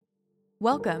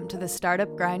Welcome to the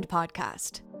Startup Grind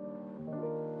podcast.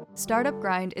 Startup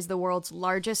Grind is the world's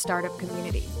largest startup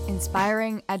community,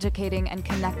 inspiring, educating, and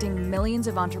connecting millions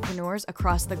of entrepreneurs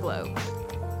across the globe.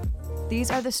 These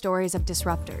are the stories of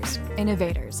disruptors,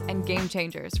 innovators, and game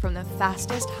changers from the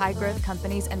fastest high-growth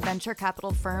companies and venture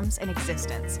capital firms in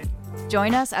existence.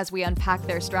 Join us as we unpack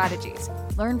their strategies,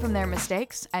 learn from their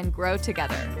mistakes, and grow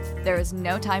together. There is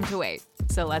no time to wait,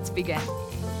 so let's begin.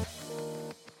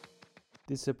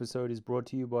 This episode is brought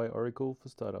to you by Oracle for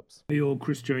Startups. Hey all,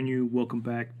 Chris Jonu. Welcome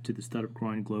back to the Startup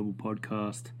Grind Global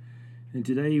podcast. And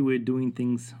today we're doing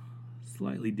things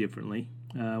slightly differently.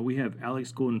 We have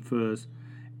Alex Gordon-Furse,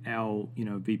 our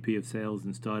VP of Sales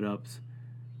and Startups,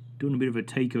 doing a bit of a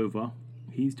takeover.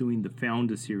 He's doing the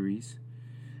Founder Series.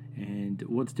 And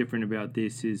what's different about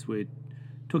this is we're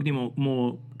talking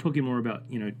more about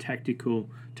tactical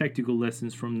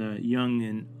lessons from the young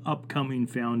and upcoming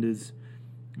founders.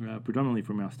 Predominantly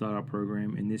from our startup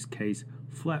program, in this case,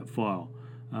 Flatfile.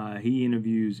 He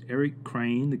interviews Eric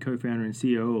Crane, the co-founder and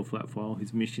CEO of Flatfile.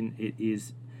 His mission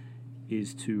is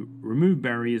to remove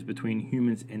barriers between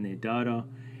humans and their data,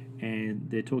 and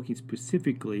they're talking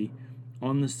specifically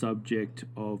on the subject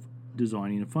of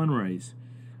designing a fundraise.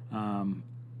 And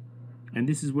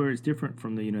this is where it's different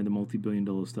from the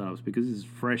multi-billion-dollar startups, because this is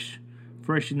fresh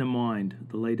in the mind,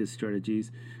 the latest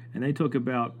strategies, and they talk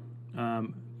about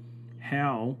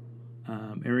how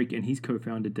Eric and his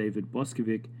co-founder David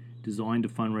Boskovic designed a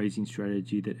fundraising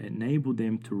strategy that enabled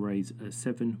them to raise a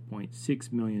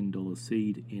 $7.6 million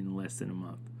seed in less than a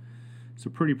month. So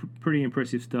pretty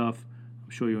impressive stuff. I'm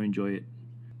sure you'll enjoy it.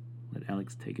 Let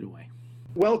Alex take it away.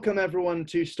 Welcome everyone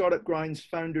to Startup Grind's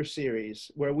Founder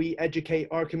Series, where we educate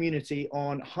our community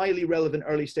on highly relevant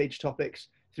early stage topics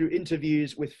through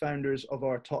interviews with founders of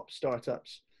our top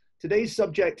startups. Today's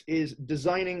subject is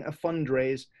designing a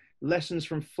fundraise. Lessons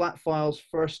from Flatfile's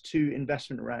first two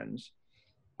investment rounds.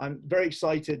 I'm very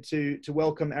excited to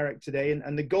welcome Eric today,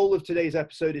 and the goal of today's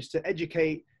episode is to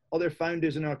educate other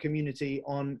founders in our community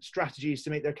on strategies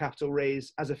to make their capital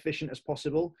raise as efficient as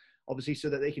possible, obviously so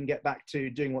that they can get back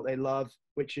to doing what they love,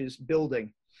 which is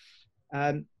building.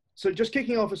 So just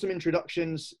kicking off with some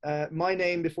introductions. My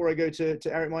name, before I go to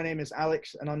Eric, my name is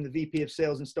Alex, and I'm the VP of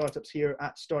Sales and Startups here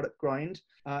at Startup Grind.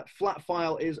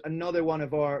 Flatfile is another one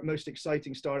of our most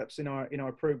exciting startups in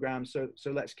our program, so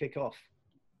let's kick off.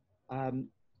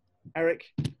 Eric,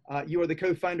 you are the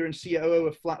co-founder and COO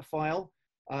of Flatfile.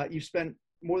 You've spent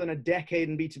more than a decade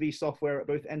in B2B software at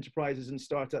both enterprises and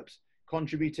startups,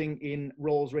 contributing in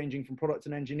roles ranging from product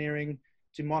and engineering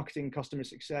to marketing and customer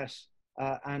success.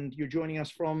 And you're joining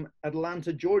us from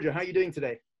Atlanta, Georgia. How are you doing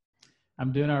today?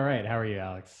 I'm doing all right. How are you,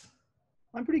 Alex?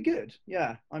 I'm pretty good.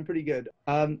 Yeah, I'm pretty good.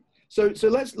 So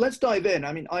let's dive in.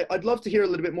 I mean, I'd love to hear a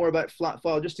little bit more about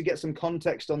Flatfile, just to get some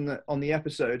context on the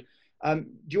episode. Do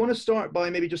you want to start by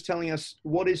maybe just telling us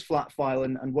what is Flatfile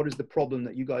and what is the problem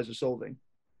that you guys are solving?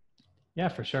 Yeah,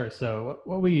 for sure. So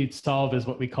what we solve is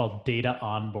what we call data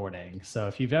onboarding. So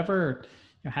if you've ever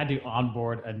had to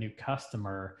onboard a new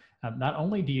customer, not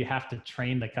only do you have to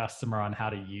train the customer on how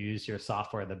to use your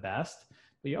software the best,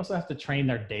 but you also have to train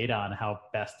their data on how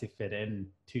best to fit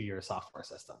into your software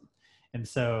system. And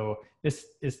so this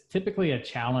is typically a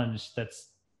challenge that's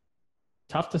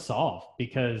tough to solve,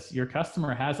 because your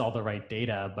customer has all the right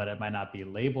data, but it might not be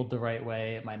labeled the right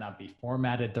way. It might not be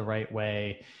formatted the right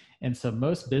way. And so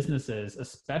most businesses,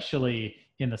 especially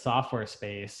in the software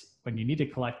space, when you need to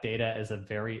collect data as a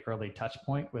very early touch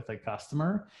point with a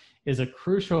customer, is a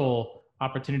crucial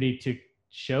opportunity to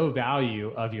show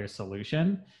value of your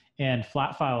solution. And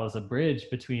Flatfile is a bridge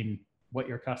between what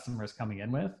your customer is coming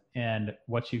in with and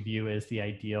what you view as the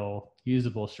ideal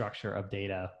usable structure of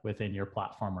data within your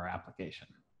platform or application.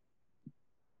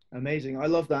 Amazing. I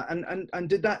love that. And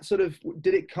did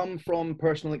it come from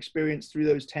personal experience through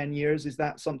those 10 years? Is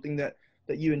that something that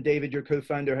you and David, your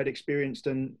co-founder, had experienced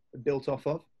and built off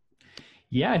of?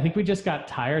 Yeah, I think we just got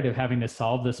tired of having to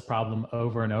solve this problem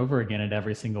over and over again at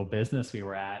every single business we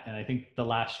were at. And I think the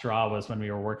last straw was when we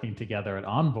were working together at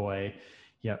Envoy.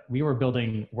 Yeah, we were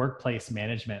building workplace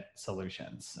management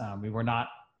solutions.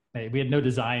 We had no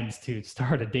designs to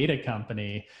start a data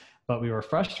company, but we were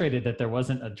frustrated that there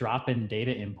wasn't a drop-in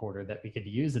data importer that we could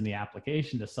use in the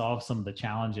application to solve some of the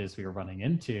challenges we were running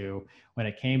into when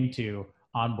it came to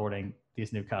onboarding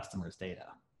these new customers' data.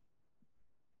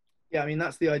 Yeah, I mean,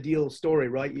 that's the ideal story,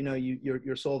 right?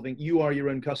 You're solving, you are your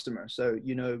own customer. So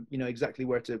you know exactly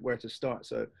where to start.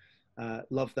 So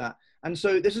love that. And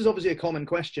so this is obviously a common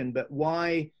question, but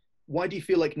why do you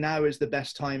feel like now is the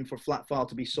best time for Flatfile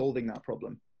to be solving that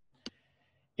problem?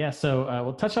 Yeah, so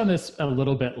we'll touch on this a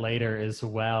little bit later as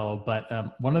well, but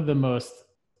one of the most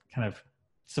kind of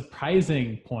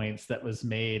surprising points that was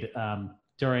made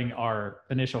during our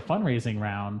initial fundraising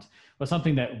round was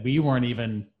something that we weren't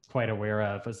even quite aware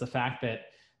of, was the fact that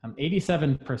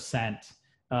 87%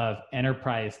 of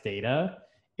enterprise data,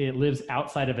 it lives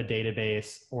outside of a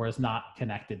database or is not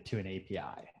connected to an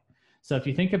API. So if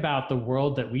you think about the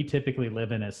world that we typically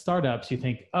live in as startups, you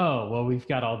think, oh, well, we've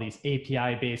got all these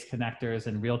API-based connectors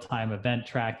and real-time event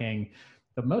tracking,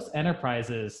 but most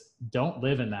enterprises don't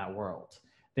live in that world.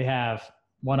 They have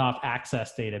one-off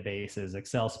access databases,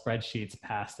 Excel spreadsheets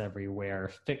passed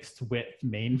everywhere, fixed width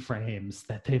mainframes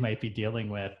that they might be dealing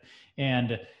with.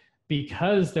 And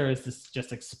because there is this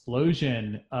just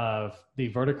explosion of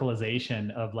the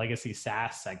verticalization of legacy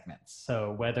SaaS segments.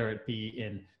 So whether it be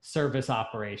in service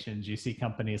operations, you see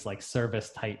companies like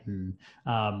ServiceTitan,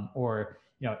 or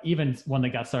even one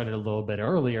that got started a little bit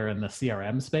earlier in the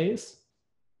CRM space.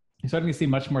 You're starting to see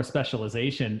much more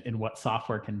specialization in what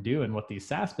software can do and what these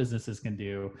SaaS businesses can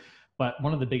do. But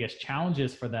one of the biggest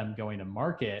challenges for them going to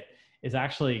market is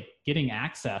actually getting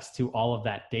access to all of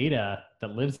that data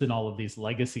that lives in all of these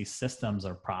legacy systems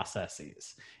or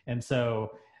processes. And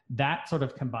so that sort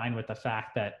of combined with the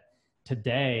fact that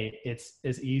today it's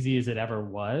as easy as it ever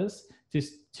was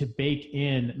just to bake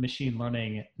in machine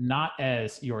learning, not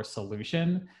as your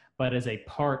solution, but as a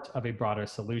part of a broader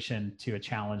solution to a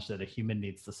challenge that a human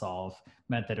needs to solve,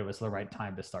 meant that it was the right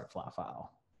time to start Flatfile.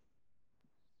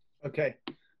 Okay,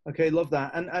 love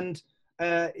that. And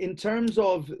in terms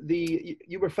of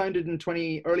you were founded in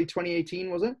early 2018,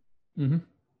 was it? Mm-hmm.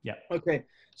 Yeah. Okay,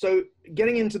 so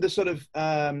getting into the sort of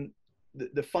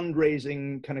the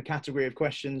fundraising kind of category of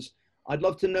questions, I'd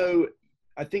love to know,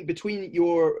 I think between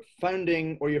your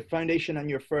founding or your foundation and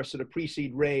your first sort of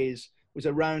pre-seed raise was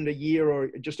around a year or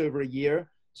just over a year.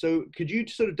 So could you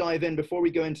sort of dive in before we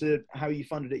go into how you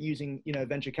funded it using,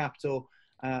 venture capital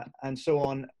and so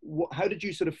on? How did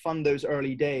you sort of fund those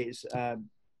early days?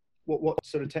 What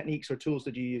sort of techniques or tools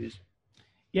did you use?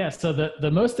 Yeah, so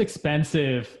the most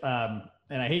expensive,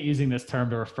 and I hate using this term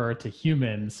to refer to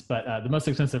humans, but the most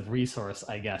expensive resource,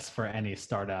 I guess, for any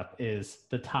startup is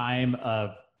the time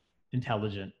of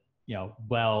intelligent,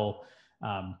 well-versed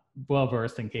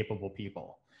and capable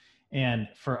people. And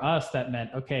for us, that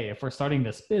meant, okay, if we're starting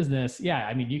this business,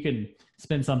 you can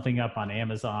spin something up on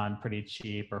Amazon pretty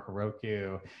cheap or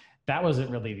Heroku. That wasn't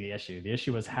really the issue. The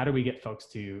issue was, how do we get folks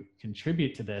to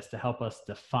contribute to this to help us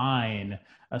define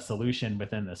a solution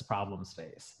within this problem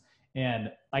space?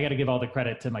 And I got to give all the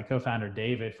credit to my co-founder,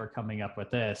 David, for coming up with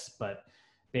this. But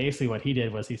basically what he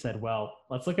did was he said, well,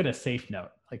 let's look at a safe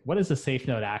note. Like, what is a safe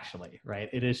note actually, right?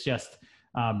 It is just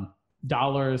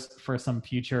dollars for some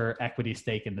future equity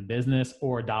stake in the business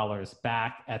or dollars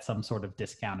back at some sort of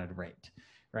discounted rate,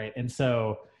 right? And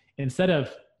so instead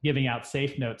of giving out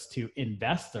safe notes to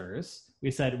investors, we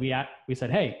said,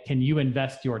 hey, can you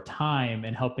invest your time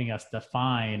in helping us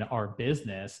define our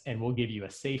business, and we'll give you a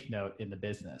safe note in the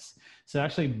business. So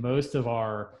actually most of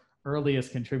our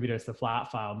earliest contributors to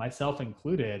Flatfile, myself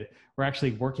included, were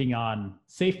actually working on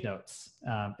safe notes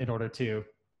in order to,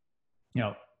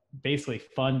 basically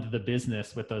fund the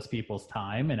business with those people's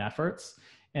time and efforts.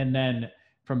 And then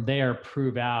from there,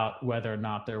 prove out whether or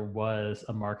not there was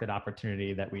a market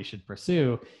opportunity that we should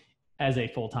pursue as a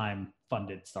full-time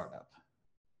funded startup.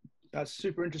 That's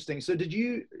super interesting. So did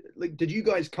you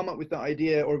guys come up with the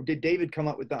idea, or did David come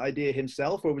up with the idea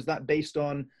himself, or was that based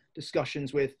on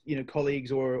discussions with,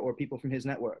 colleagues or people from his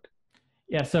network?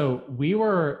 Yeah, so we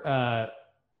were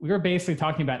basically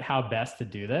talking about how best to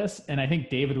do this. And I think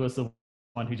David was the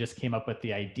one who just came up with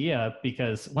the idea,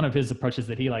 because one of his approaches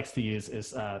that he likes to use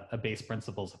is a base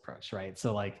principles approach, right?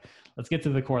 So let's get to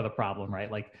the core of the problem,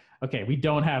 right? Okay, we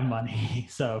don't have money.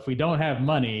 So if we don't have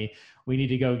money, we need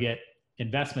to go get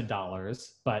investment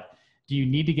dollars. But do you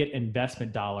need to get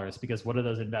investment dollars? Because what do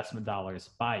those investment dollars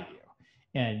buy you?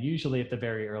 And usually at the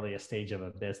very earliest stage of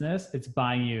a business, it's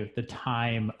buying you the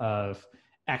time of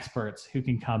experts who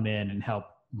can come in and help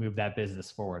move that business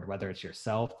forward, whether it's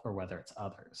yourself or whether it's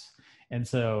others. And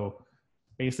so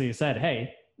basically you said,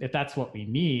 hey, if that's what we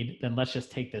need, then let's just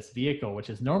take this vehicle, which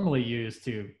is normally used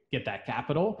to get that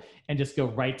capital, and just go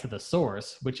right to the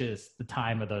source, which is the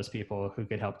time of those people who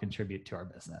could help contribute to our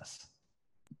business.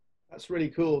 That's really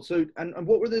cool. So, and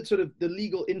what were the sort of the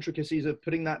legal intricacies of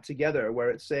putting that together, where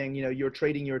it's saying, you're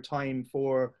trading your time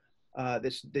for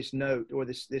this note or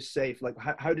this safe? Like,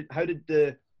 how did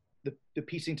the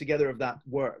piecing together of that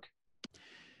work?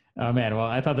 Oh man, well,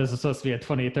 I thought this was supposed to be a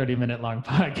 20 or 30 minute long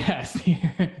podcast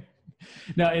here.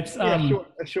 No, it's a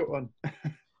short one.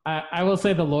 I will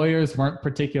say the lawyers weren't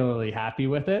particularly happy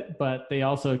with it, but they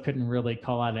also couldn't really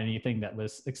call out anything that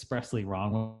was expressly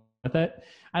wrong with it.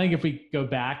 I think if we go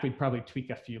back, we'd probably tweak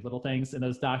a few little things in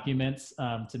those documents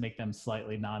to make them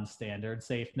slightly non-standard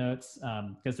safe notes,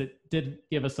 because it did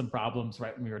give us some problems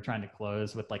right when we were trying to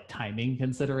close with like timing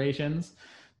considerations.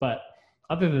 But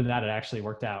other than that, it actually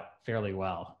worked out fairly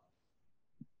well.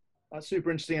 That's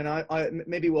super interesting, and I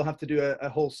maybe we'll have to do a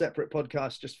whole separate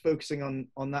podcast just focusing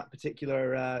on that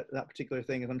particular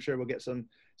thing, and I'm sure we'll get some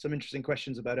interesting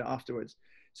questions about it afterwards.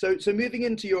 So moving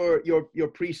into your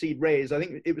pre-seed raise, I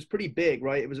think it was pretty big,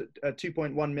 right? It was at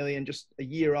 2.1 million just a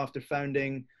year after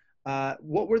founding.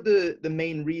 What were the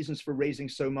main reasons for raising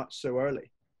so much so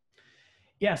early?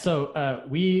 Yeah, so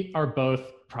we are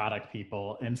both product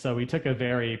people, and so we took a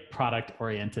very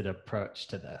product-oriented approach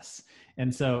to this.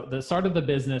 And so the start of the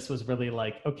business was really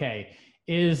like, okay,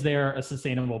 is there a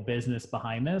sustainable business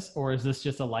behind this, or is this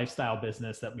just a lifestyle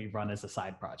business that we run as a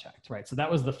side project, right? So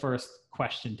that was the first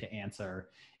question to answer.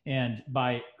 And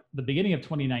by the beginning of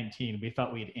 2019, we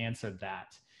felt we'd answered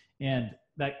that. And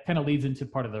that kind of leads into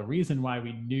part of the reason why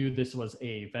we knew this was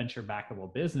a venture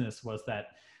backable business was that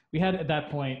we had at that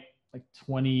point like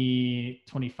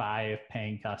 25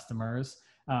 paying customers,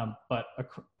 but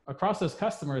across those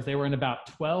customers, they were in about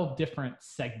 12 different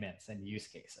segments and use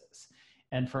cases.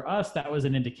 And for us, that was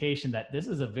an indication that this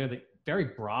is a very, very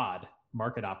broad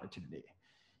market opportunity.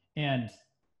 And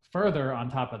further on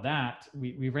top of that,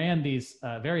 we ran these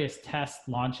various test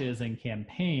launches and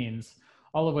campaigns,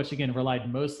 all of which again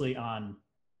relied mostly on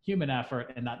human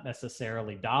effort and not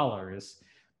necessarily dollars.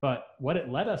 But what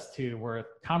it led us to were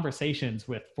conversations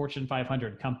with Fortune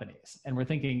 500 companies. And we're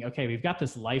thinking, okay, we've got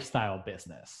this lifestyle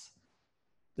business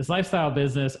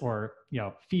or,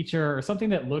 feature or something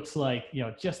that looks like,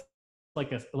 just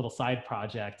like a little side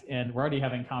project. And we're already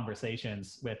having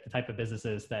conversations with the type of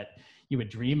businesses that you would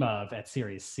dream of at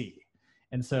Series C.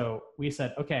 And so we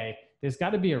said, okay, there's got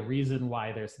to be a reason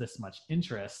why there's this much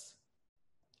interest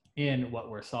in what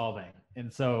we're solving.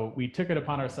 And so we took it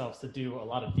upon ourselves to do a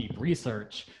lot of deep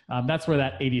research. That's where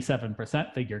that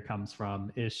 87% figure comes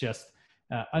from, is just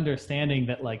understanding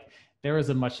that like there is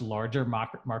a much larger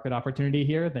market opportunity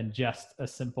here than just a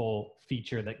simple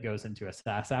feature that goes into a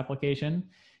SaaS application.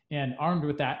 And armed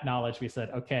with that knowledge, we said,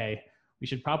 okay, we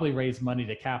should probably raise money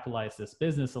to capitalize this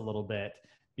business a little bit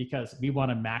because we want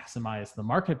to maximize the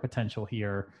market potential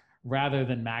here rather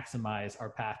than maximize our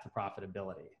path to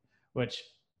profitability, which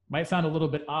might sound a little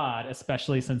bit odd,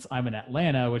 especially since I'm in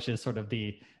Atlanta, which is sort of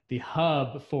the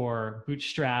hub for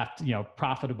bootstrapped,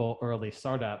 profitable early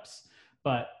startups.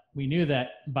 But we knew that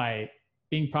by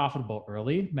being profitable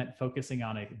early meant focusing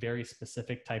on a very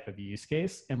specific type of use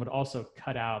case and would also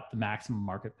cut out the maximum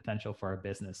market potential for our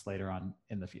business later on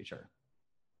in the future.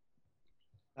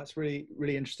 That's really,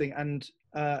 really interesting. And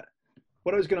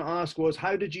what I was going to ask was,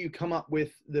 how did you come up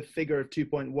with the figure of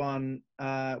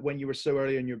 2.1 when you were so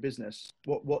early in your business?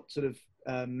 What sort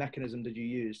of mechanism did you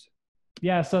use?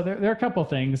 Yeah, so there are a couple of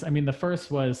things. I mean, the first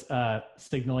was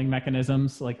signaling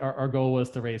mechanisms. Like our goal was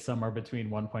to raise somewhere between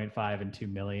 1.5 and 2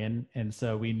 million. And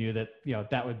so we knew that,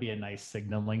 that would be a nice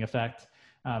signaling effect.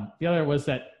 The other was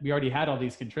that we already had all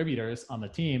these contributors on the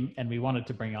team and we wanted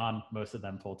to bring on most of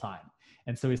them full time.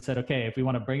 And so we said, okay, if we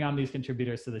want to bring on these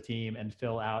contributors to the team and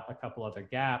fill out a couple other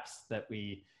gaps that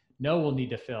we know we'll need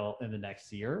to fill in the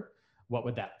next year, what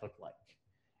would that look like?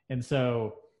 And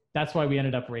so that's why we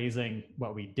ended up raising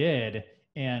what we did.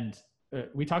 And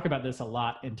we talk about this a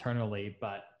lot internally,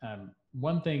 but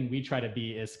one thing we try to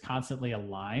be is constantly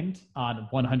aligned on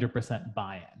 100%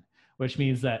 buy-in, which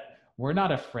means that we're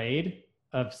not afraid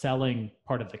of selling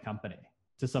part of the company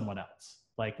to someone else.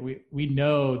 Like we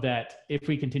know that if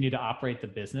we continue to operate the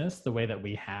business the way that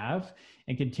we have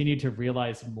and continue to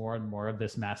realize more and more of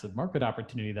this massive market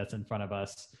opportunity that's in front of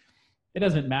us, it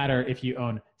doesn't matter if you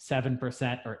own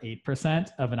 7% or 8%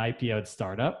 of an IPO'd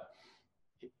startup,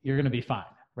 you're going to be fine,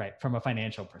 right? From a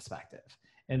financial perspective.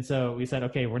 And so we said,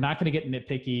 okay, we're not going to get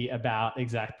nitpicky about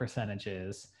exact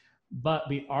percentages, but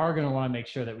we are going to want to make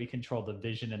sure that we control the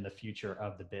vision and the future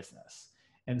of the business.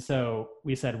 And so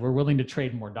we said, we're willing to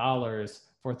trade more dollars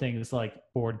for things like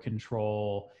board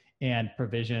control and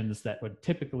provisions that would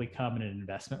typically come in an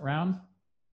investment round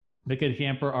that could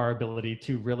hamper our ability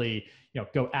to really,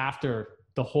 go after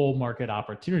the whole market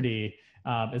opportunity,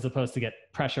 as opposed to get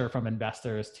pressure from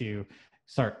investors to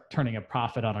start turning a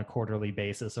profit on a quarterly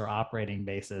basis or operating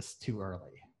basis too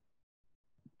early.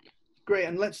 Great,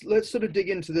 and let's sort of dig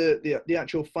into the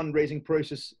actual fundraising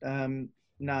process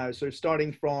now. So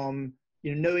starting from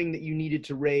knowing that you needed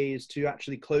to raise to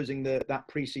actually closing that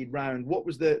pre-seed round, what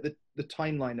was the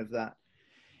timeline of that?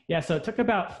 Yeah, so it took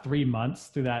about 3 months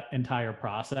through that entire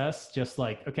process. Just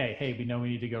like, okay, hey, we know we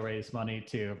need to go raise money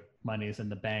to money's in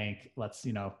the bank. Let's,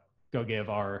 go give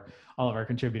all of our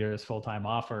contributors full-time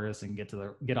offers and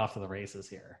get off to the races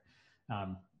here.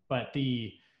 But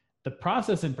the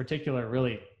process in particular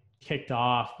really kicked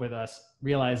off with us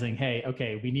realizing, hey,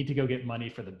 okay, we need to go get money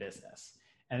for the business.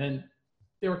 And then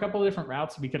there were a couple of different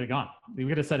routes we could have gone. We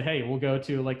could have said, hey, we'll go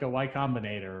to like a Y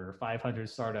Combinator or 500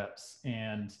 startups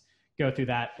and go through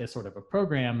that as sort of a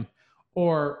program,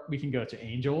 or we can go to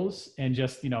angels and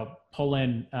just, pull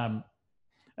in,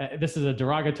 this is a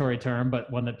derogatory term,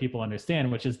 but one that people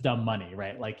understand, which is dumb money,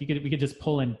 right? Like we could just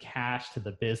pull in cash to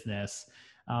the business,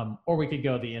 or we could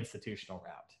go the institutional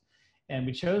route. And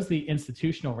we chose the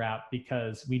institutional route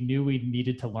because we knew we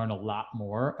needed to learn a lot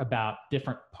more about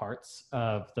different parts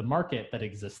of the market that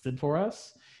existed for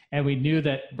us. And we knew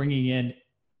that bringing in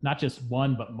not just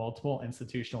one, but multiple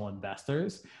institutional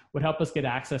investors would help us get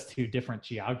access to different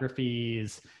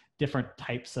geographies, different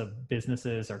types of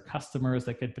businesses or customers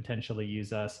that could potentially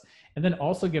use us, and then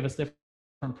also give us different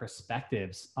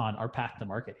perspectives on our path to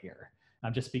market here.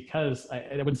 Just because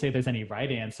I wouldn't say there's any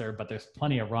right answer, but there's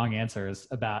plenty of wrong answers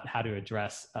about how to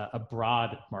address a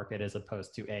broad market as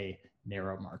opposed to a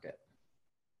narrow market.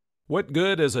 What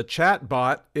good is a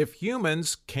chatbot if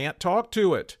humans can't talk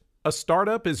to it? A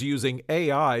startup is using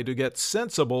AI to get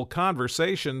sensible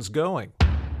conversations going.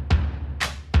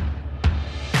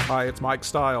 Hi, it's Mike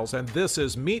Stiles, and this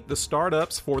is Meet the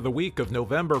Startups for the week of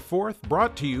November 4th,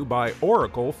 brought to you by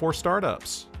Oracle for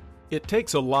Startups. It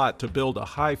takes a lot to build a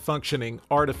high-functioning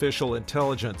artificial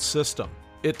intelligence system.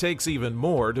 It takes even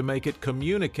more to make it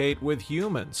communicate with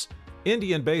humans.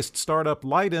 Indian-based startup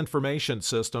Light Information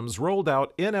Systems rolled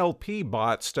out NLP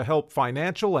bots to help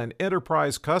financial and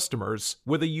enterprise customers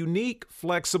with a unique,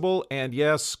 flexible, and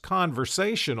yes,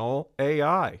 conversational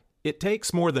AI. It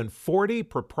takes more than 40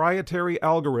 proprietary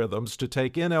algorithms to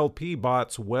take NLP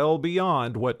bots well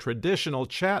beyond what traditional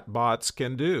chat bots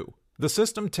can do. The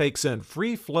system takes in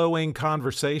free-flowing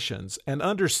conversations and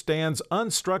understands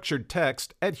unstructured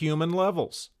text at human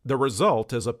levels. The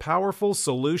result is a powerful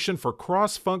solution for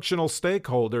cross-functional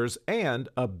stakeholders and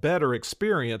a better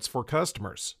experience for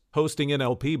customers. Hosting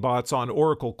NLP bots on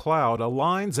Oracle Cloud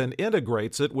aligns and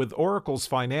integrates it with Oracle's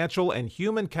financial and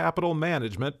human capital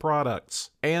management products.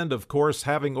 And, of course,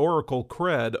 having Oracle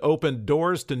Cred opened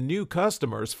doors to new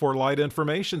customers for Light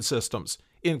Information Systems,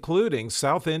 including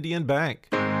South Indian Bank.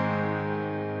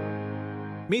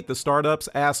 Meet the Startups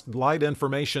asked Light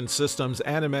Information Systems'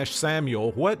 Animesh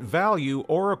Samuel what value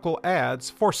Oracle adds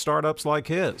for startups like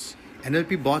his.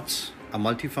 NLP bots are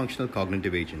multifunctional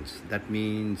cognitive agents. That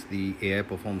means the AI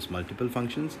performs multiple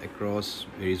functions across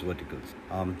various verticals.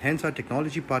 Hence, our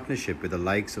technology partnership with the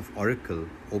likes of Oracle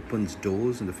opens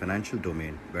doors in the financial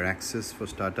domain where access for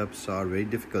startups are very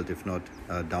difficult, if not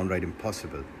downright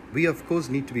impossible. We, of course,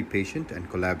 need to be patient and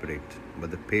collaborate,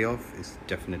 but the payoff is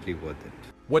definitely worth it.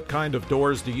 What kind of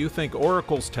doors do you think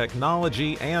Oracle's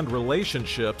technology and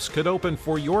relationships could open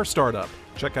for your startup?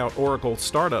 Check out Oracle's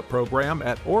startup program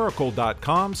at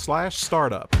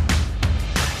oracle.com/startup.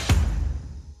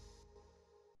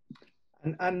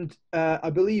 And I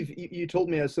believe you told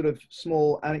me a sort of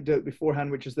small anecdote beforehand,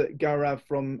 which is that Gaurav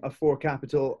from A4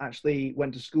 Capital actually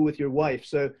went to school with your wife.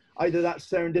 So either that's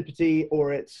serendipity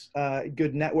or it's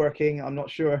good networking. I'm not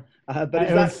sure. But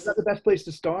is that the best place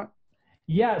to start?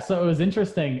 Yeah, so it was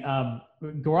interesting.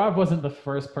 Gaurav wasn't the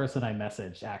first person I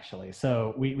messaged, actually.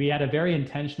 So we had a very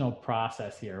intentional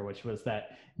process here, which was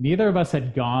that neither of us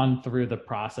had gone through the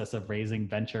process of raising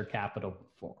venture capital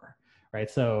before, right?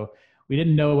 So we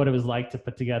didn't know what it was like to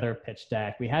put together a pitch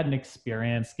deck. We hadn't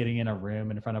experienced getting in a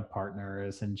room in front of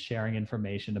partners and sharing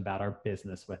information about our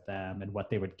business with them and what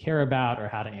they would care about or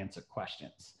how to answer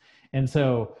questions. And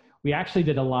so we actually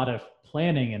did a lot of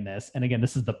planning in this. And again,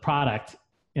 this is the product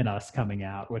in us coming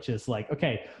out, which is like,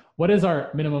 okay, what is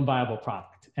our minimum viable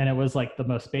product? And it was like the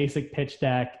most basic pitch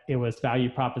deck. It was value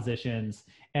propositions.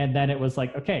 And then it was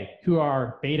like, okay, who are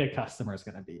our beta customers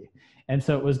going to be? And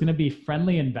so it was going to be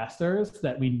friendly investors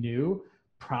that we knew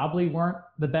probably weren't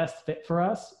the best fit for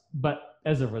us, but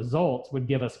as a result would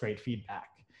give us great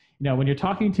feedback. You know, when you're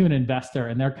talking to an investor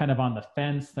and they're kind of on the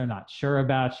fence, they're not sure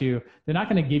about you, they're not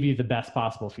going to give you the best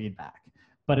possible feedback.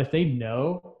 But if they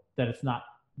know that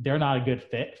they're not a good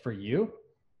fit for you,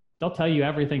 they'll tell you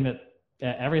everything that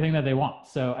they want.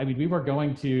 So, I mean, we were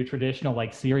going to traditional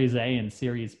like Series A and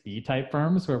Series B type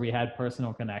firms where we had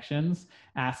personal connections,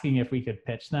 asking if we could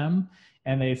pitch them.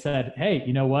 And they said, hey,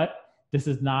 you know what? This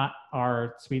is not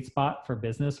our sweet spot for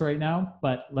business right now,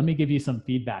 but let me give you some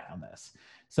feedback on this.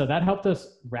 So that helped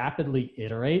us rapidly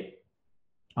iterate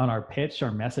on our pitch,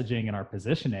 our messaging, and our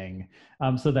positioning,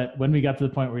 so that when we got to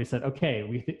the point where we said, okay,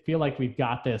 we feel like we've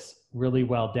got this really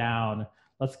well down,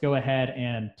 let's go ahead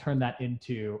and turn that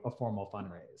into a formal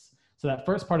fundraise. So that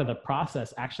first part of the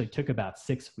process actually took about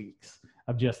 6 weeks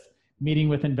of just meeting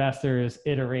with investors,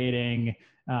 iterating.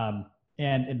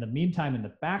 And in the meantime, in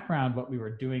the background, what we were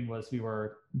doing was we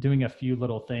were doing a few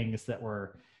little things that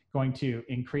were going to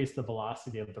increase the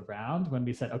velocity of the round when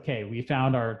we said, okay, we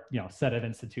found our set of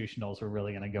institutionals, we're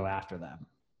really going to go after them.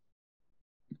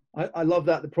 I love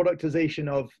that, the productization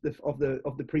of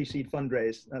the pre-seed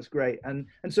fundraise. That's great. And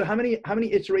so how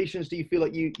many iterations do you feel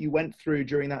like you went through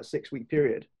during that 6-week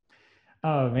period?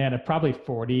 Oh man, probably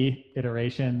 40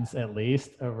 iterations at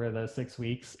least over those 6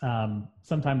 weeks,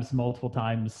 sometimes multiple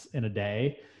times in a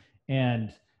day.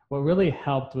 And what really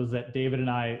helped was that David and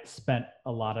I spent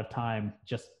a lot of time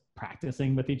just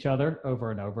practicing with each other over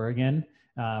and over again.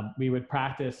 We would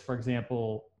practice, for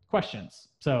example, questions.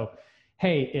 So,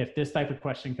 hey, if this type of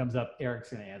question comes up,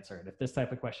 Eric's going to answer it. If this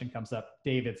type of question comes up,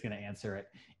 David's going to answer it.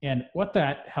 And what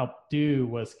that helped do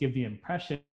was give the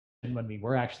impression when we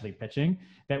were actually pitching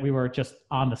that we were just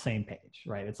on the same page,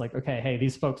 right? It's like, okay, hey,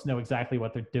 these folks know exactly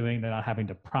what they're doing. They're not having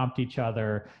to prompt each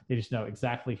other. They just know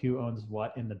exactly who owns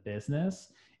what in the business.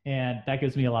 And that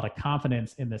gives me a lot of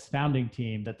confidence in this founding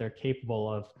team that they're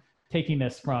capable of taking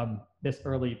this from this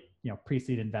early,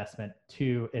 pre-seed investment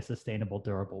to a sustainable,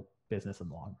 durable business in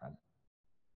the long run.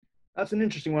 That's an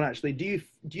interesting one, actually. Do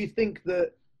you think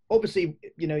that, obviously,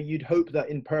 you'd hope that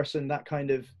in person that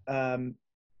kind of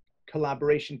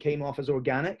collaboration came off as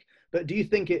organic, but do you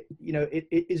think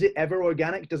is it ever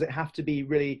organic? Does it have to be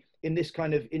really, in this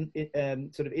kind of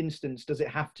sort of instance, does it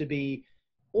have to be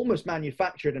almost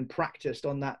manufactured and practiced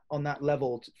on that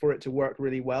level for it to work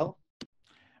really well?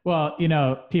 Well,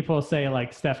 people say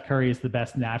like Steph Curry is the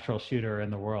best natural shooter in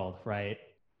the world, right?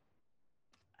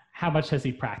 How much has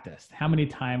he practiced? How many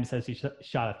times has he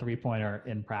shot a three-pointer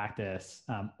in practice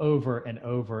over and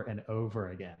over and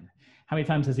over again? How many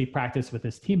times has he practiced with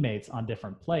his teammates on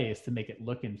different plays to make it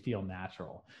look and feel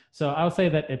natural? So I would say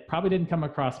that it probably didn't come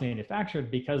across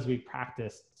manufactured because we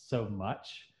practiced so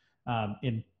much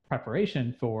in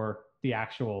preparation for the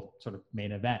actual sort of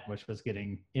main event, which was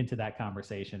getting into that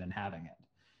conversation and having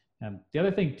it. The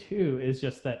other thing too is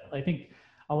just that I think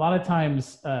a lot of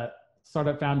times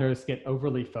startup founders get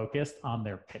overly focused on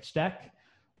their pitch deck.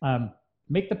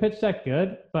 Make the pitch deck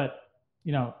good, but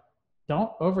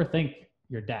don't overthink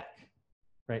your deck,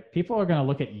 right? People are going to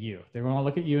look at you. They're going to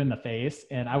look at you in the face.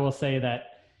 And I will say that,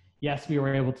 yes, we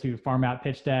were able to farm out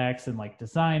pitch decks and like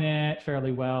design it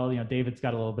fairly well. David's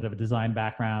got a little bit of a design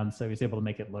background, so he's able to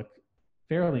make it look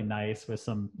fairly nice with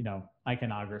some,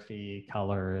 iconography,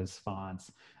 colors,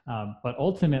 fonts. But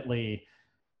ultimately,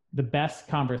 the best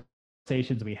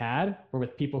conversations we had were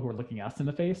with people who were looking us in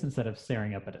the face instead of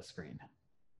staring up at a screen.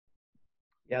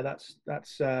 Yeah, that's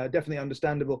definitely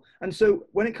understandable. And so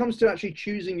when it comes to actually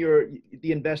choosing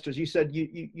the investors, you said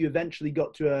you eventually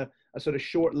got to a sort of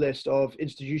short list of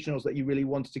institutionals that you really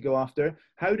wanted to go after.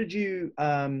 How did you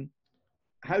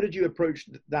approach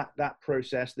that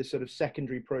process, this sort of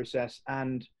secondary process,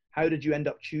 and how did you end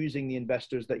up choosing the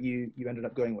investors that you ended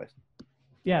up going with?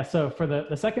 Yeah, so for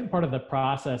the second part of the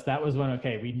process, that was when,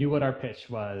 okay, we knew what our pitch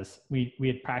was. We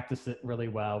had practiced it really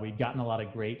well. We'd gotten a lot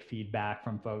of great feedback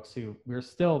from folks who we're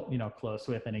still, close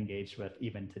with and engaged with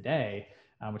even today,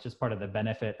 which is part of the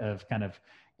benefit of kind of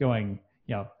going,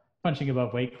 punching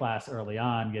above weight class early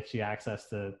on gets you access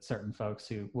to certain folks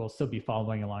who will still be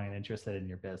following along and interested in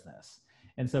your business.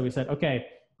 And so we said, okay,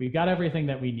 we've got everything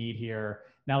that we need here.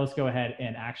 Now let's go ahead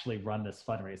and actually run this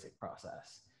fundraising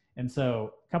process. And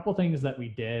so a couple things that we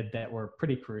did that were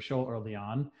pretty crucial early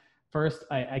on. First,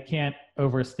 I can't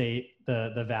overstate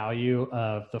the value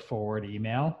of the forward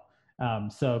email.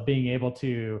 So being able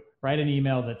to write an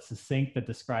email that's succinct, that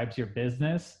describes your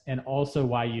business, and also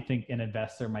why you think an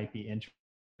investor might be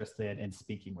interested in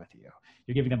speaking with you.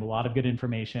 You're giving them a lot of good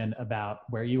information about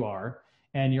where you are.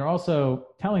 And you're also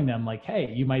telling them like,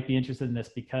 hey, you might be interested in this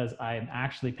because I'm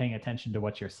actually paying attention to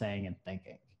what you're saying and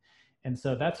thinking. And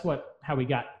so that's how we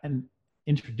got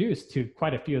introduced to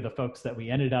quite a few of the folks that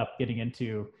we ended up getting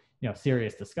into,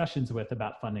 serious discussions with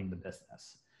about funding the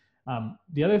business.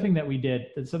 The other thing that we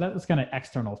did, so that was kind of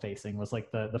external facing, was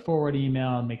like the forward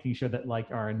email and making sure that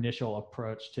like our initial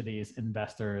approach to these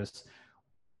investors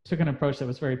took an approach that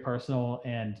was very personal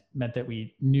and meant that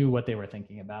we knew what they were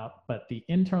thinking about. But the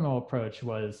internal approach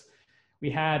was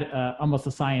we had almost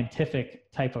a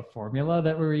scientific type of formula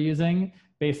that we were using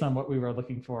based on what we were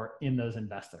looking for in those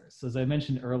investors. So as I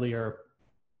mentioned earlier,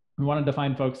 we wanted to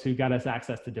find folks who got us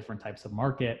access to different types of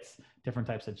markets, different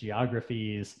types of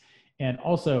geographies, and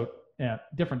also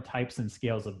different types and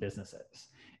scales of businesses.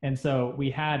 And so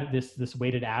we had this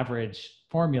weighted average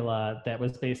formula that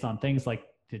was based on things like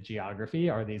the geography.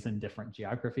 Are these in different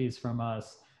geographies from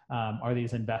us? Are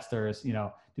these investors,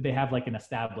 do they have like an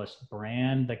established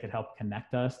brand that could help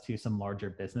connect us to some larger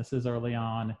businesses early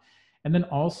on? And then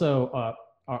also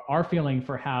our feeling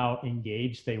for how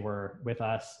engaged they were with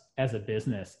us as a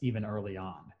business even early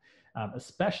on.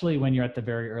 Especially when you're at the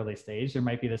very early stage, there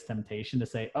might be this temptation to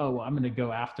say, oh, well, I'm going to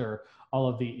go after all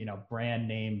of the brand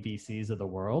name VCs of the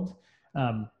world.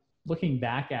 Looking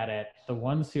back at it, the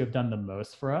ones who have done the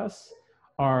most for us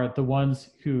are the ones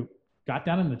who got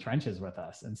down in the trenches with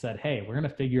us and said, hey, we're going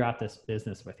to figure out this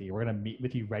business with you. We're going to meet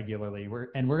with you regularly. We're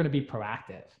going to be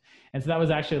proactive. And so that was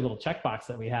actually a little checkbox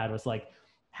that we had, was like,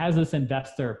 has this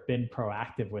investor been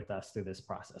proactive with us through this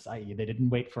process? I.e., they didn't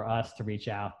wait for us to reach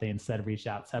out. They instead reached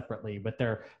out separately with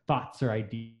their thoughts or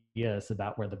ideas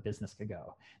about where the business could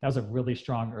go. That was a really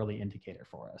strong early indicator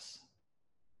for us.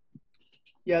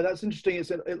 Yeah, that's interesting.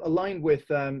 It's aligned with,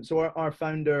 so our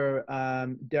founder,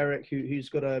 Derek, who's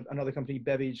got another company,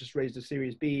 Bevy, just raised a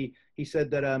Series B. He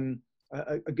said that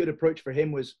a good approach for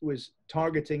him was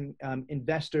targeting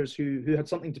investors who had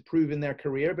something to prove in their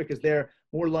career, because they're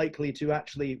more likely to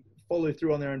actually follow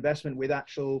through on their investment with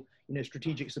actual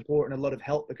strategic support and a lot of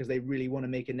help, because they really want to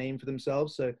make a name for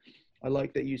themselves. So I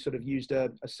like that you sort of used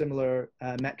a similar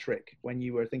metric when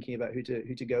you were thinking about who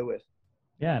to go with.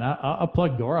 Yeah, and I'll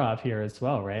plug Gaurav here as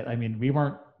well, right? I mean, we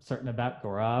weren't certain about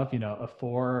Gaurav.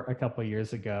 Afore a couple of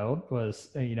years ago was,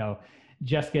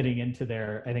 just getting into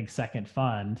their, I think, second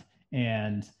fund,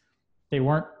 and they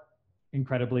weren't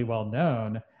incredibly well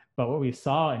known. But what we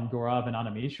saw in Gaurav and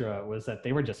Anamishra was that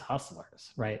they were just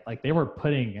hustlers, right? Like they were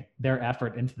putting their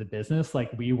effort into the business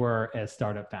like we were as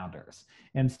startup founders.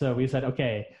 And so we said,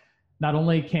 okay, not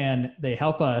only can they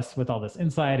help us with all this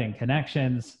insight and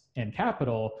connections and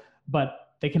capital, but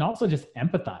they can also just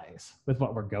empathize with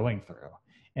what we're going through.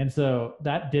 And so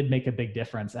that did make a big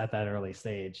difference at that early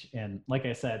stage. And like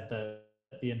I said,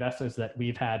 the investors that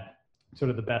we've had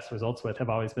sort of the best results with have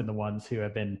always been the ones who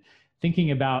have been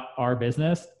thinking about our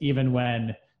business, even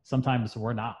when sometimes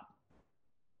we're not.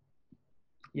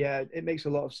 Yeah, it makes a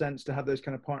lot of sense to have those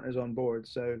kind of partners on board.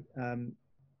 So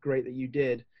great that you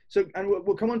did. So, and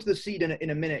we'll come on to the seed in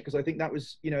a minute, because I think that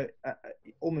was,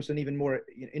 almost an even more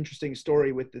interesting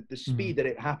story with the speed that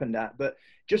it happened at. But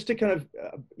just to kind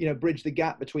of, bridge the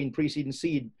gap between pre-seed and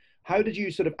seed, how did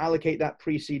you sort of allocate that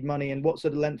pre-seed money, and what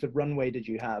sort of length of runway did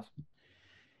you have?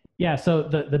 Yeah, so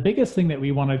the biggest thing that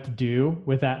we wanted to do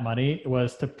with that money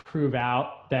was to prove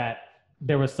out that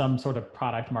there was some sort of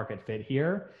product market fit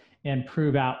here, and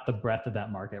prove out the breadth of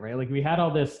that market, right? Like we had all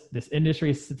this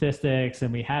industry statistics,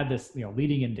 and we had this,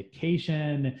 leading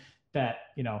indication that,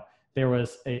 there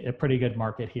was a pretty good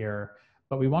market here,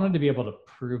 but we wanted to be able to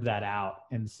prove that out.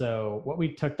 And so what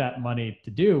we took that money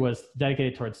to do was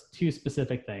dedicate it towards two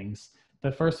specific things.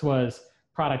 The first was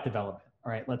product development.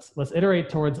 All right, let's iterate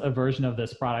towards a version of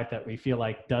this product that we feel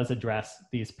like does address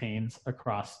these pains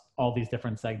across all these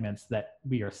different segments that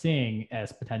we are seeing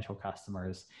as potential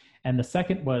customers. And the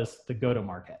second was the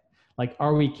go-to-market. Like,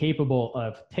 are we capable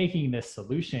of taking this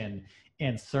solution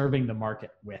and serving the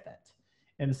market with it?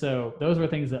 And so those were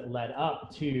things that led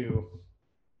up to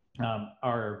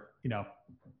our,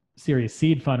 Series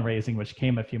Seed fundraising, which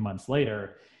came a few months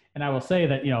later. And I will say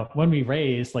that, when we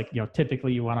raise,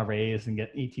 typically you want to raise and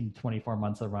get 18 to 24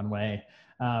 months of runway.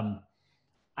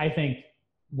 I think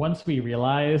once we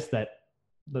realized that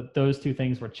those two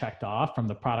things were checked off from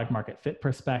the product market fit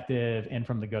perspective and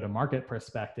from the go-to-market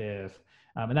perspective,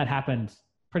 and that happened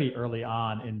pretty early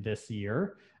on in this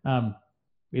year,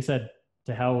 we said,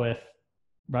 to hell with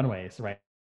runways, right?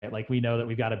 Like, we know that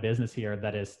we've got a business here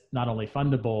that is not only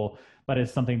fundable, but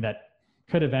is something that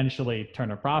could eventually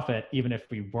turn a profit, even if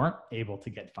we weren't able to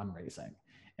get fundraising.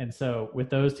 And so with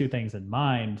those two things in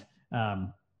mind,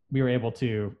 we were able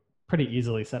to pretty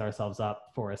easily set ourselves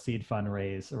up for a seed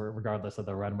fundraise, or regardless of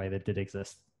the runway that did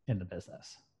exist in the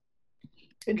business.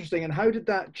 Interesting. And how did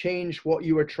that change what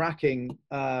you were tracking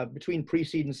between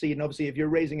pre-seed and seed? And obviously, if you're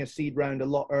raising a seed round a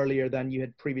lot earlier than you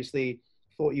had previously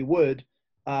thought you would,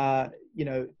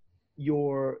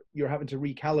 you're having to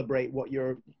recalibrate what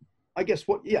you're,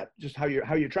 just how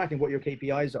you're tracking what your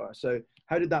KPIs are. So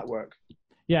how did that work?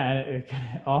 Yeah, it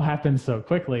all happened so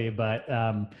quickly, but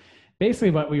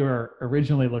basically what we were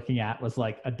originally looking at was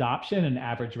like adoption and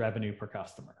average revenue per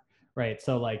customer, right?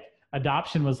 So like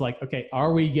adoption was like, okay,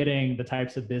 are we getting the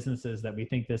types of businesses that we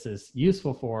think this is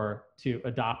useful for to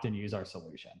adopt and use our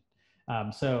solution?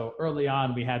 So early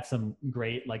on, we had some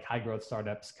great high growth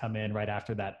startups come in right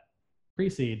after that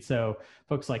pre-seed. So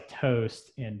folks like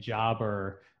Toast and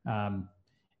Jobber,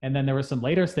 and then there were some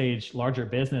later stage larger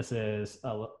businesses,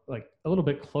 like a little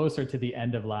bit closer to the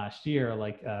end of last year,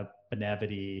 like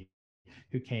Benevity,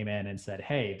 who came in and said,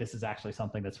 hey, this is actually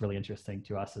something that's really interesting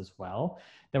to us as well,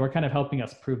 that were kind of helping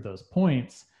us prove those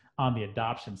points on the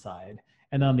adoption side.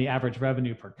 And then on the average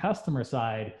revenue per customer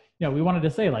side, we wanted to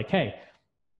say like, hey,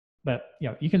 but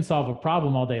you can solve a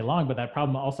problem all day long, but that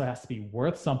problem also has to be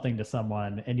worth something to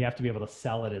someone, and you have to be able to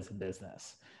sell it as a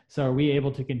business. So are we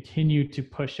able to continue to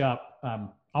push up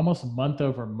almost month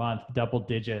over month, double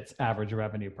digits average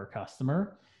revenue per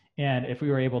customer? And if we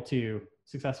were able to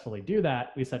successfully do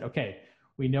that, we said, okay,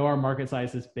 we know our market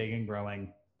size is big and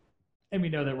growing, and we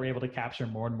know that we're able to capture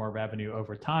more and more revenue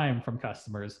over time from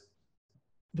customers,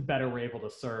 the better we're able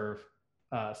to serve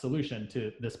a solution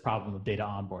to this problem of data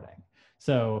onboarding.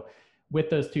 So with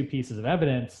those two pieces of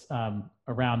evidence,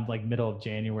 around like middle of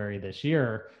January this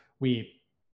year, we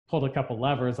pulled a couple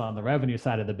levers on the revenue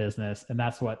side of the business, and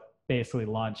that's what basically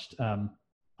launched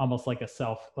almost like a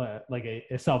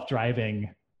self-driving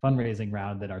fundraising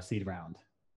round in our seed round.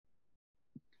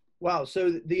 Wow.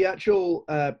 So the actual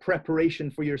preparation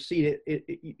for your seed,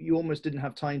 you almost didn't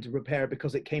have time to prepare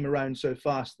because it came around so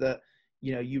fast that,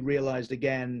 you realized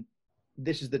again,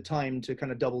 this is the time to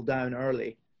kind of double down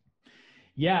early.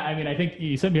 Yeah, I mean, I think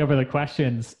you sent me over the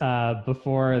questions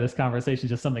before this conversation,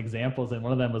 just some examples. And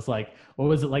one of them was like, what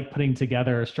was it like putting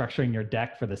together, structuring your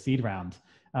deck for the seed round?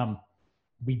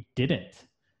 We didn't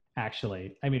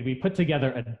actually. I mean, we put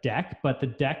together a deck, but the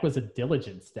deck was a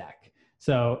diligence deck.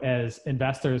 So as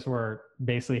investors were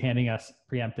basically handing us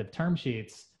preemptive term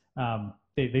sheets,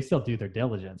 they still do their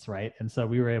diligence, right? And so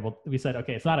we said,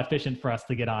 okay, it's not efficient for us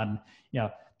to get on,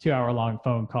 2-hour-long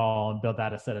phone call and build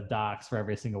out a set of docs for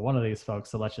every single one of these folks.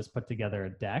 So let's just put together a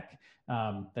deck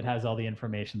that has all the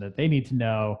information that they need to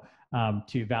know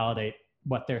to validate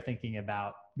what they're thinking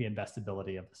about the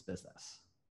investability of this business.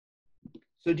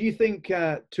 So do you think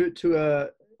to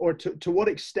what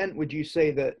extent would you say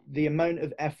that the amount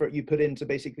of effort you put into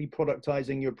basically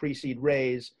productizing your pre-seed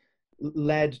raise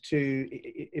led to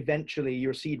eventually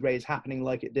your seed raise happening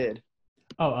like it did?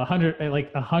 Oh,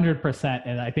 100%.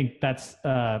 And I think that's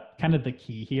kind of the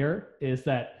key here is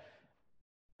that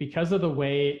because of the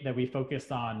way that we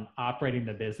focused on operating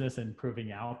the business and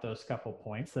proving out those couple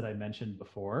points that I mentioned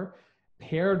before,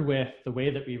 paired with the way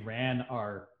that we ran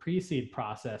our pre-seed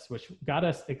process, which got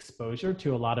us exposure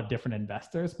to a lot of different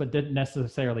investors, but didn't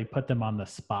necessarily put them on the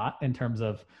spot in terms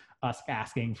of us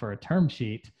asking for a term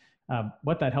sheet.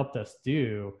 What that helped us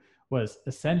do was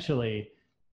essentially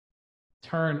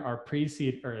turn our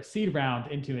pre-seed or a seed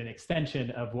round into an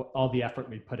extension of all the effort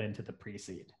we put into the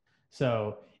pre-seed.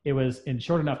 So it was in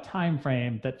short enough time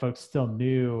frame that folks still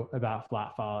knew about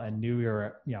Flatfile and knew we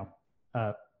were,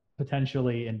 a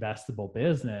potentially investable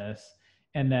business.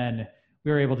 And then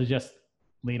we were able to just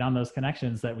lean on those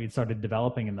connections that we'd started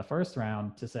developing in the first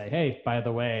round to say, hey, by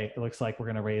the way, it looks like we're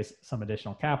going to raise some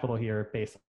additional capital here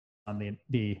based on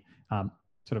the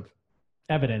sort of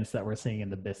evidence that we're seeing in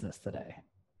the business today.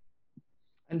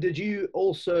 And do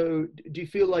you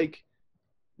feel like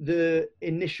the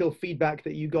initial feedback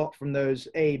that you got from those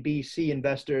A, B, C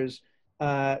investors,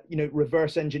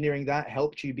 reverse engineering that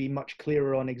helped you be much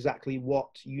clearer on exactly what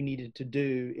you needed to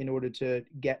do in order to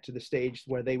get to the stage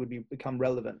where they would become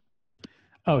relevant?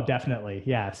 Oh, definitely.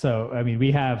 Yeah. So, I mean,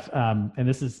 we have, and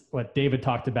this is what David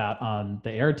talked about on the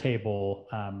Airtable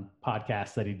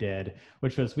podcast that he did,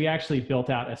 which was we actually built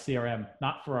out a CRM,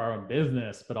 not for our own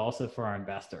business, but also for our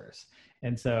investors.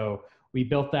 And so we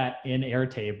built that in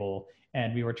Airtable,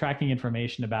 and we were tracking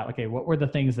information about, okay, what were the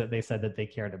things that they said that they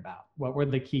cared about? What were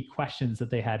the key questions that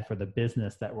they had for the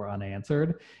business that were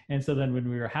unanswered? And so then when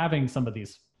we were having some of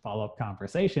these follow-up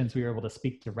conversations, we were able to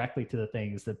speak directly to the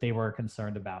things that they were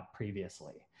concerned about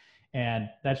previously. And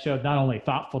that showed not only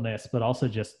thoughtfulness, but also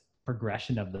just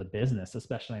progression of the business,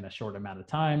 especially in a short amount of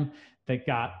time, that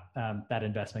got that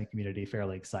investment community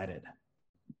fairly excited.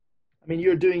 I mean,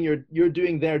 you're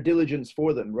doing their diligence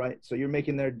for them, right? So you're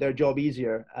making their job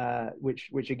easier,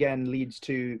 which again leads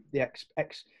to the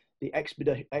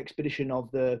expedition of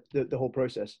the whole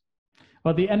process.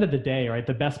 Well, at the end of the day, right,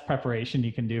 the best preparation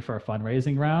you can do for a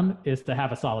fundraising round is to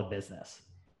have a solid business.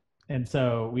 And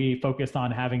so we focused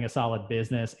on having a solid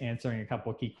business, answering a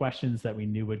couple of key questions that we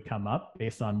knew would come up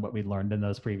based on what we learned in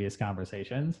those previous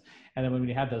conversations. And then when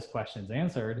we had those questions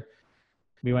answered,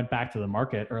 we went back to the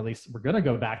market, or at least we're going to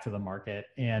go back to the market,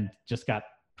 and just got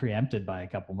preempted by a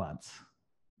couple months.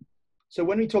 So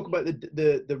when we talk about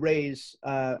the raise,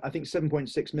 I think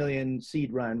 7.6 million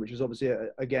seed round, which is obviously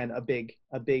again a big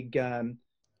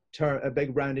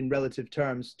round in relative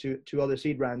terms to other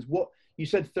seed rounds. What you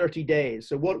said 30 days.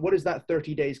 So what is that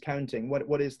 30 days counting?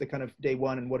 What is the kind of day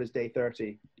one and what is day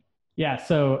 30? Yeah.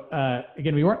 So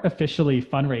again, we weren't officially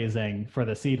fundraising for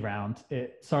the seed round.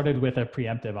 It started with a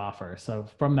preemptive offer. So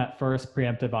from that first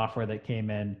preemptive offer that came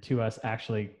in to us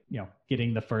actually,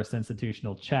 getting the first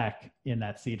institutional check in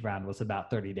that seed round was about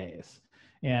 30 days.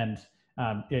 And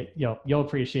you'll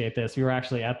appreciate this. We were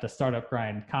actually at the Startup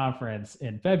Grind conference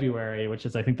in February, which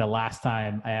is I think the last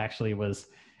time I actually was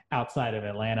outside of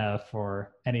Atlanta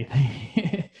for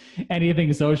anything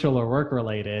anything social or work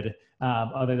related,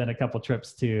 other than a couple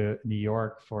trips to New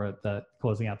York for the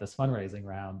closing out this fundraising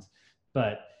round.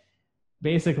 But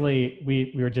basically,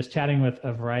 we were just chatting with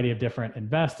a variety of different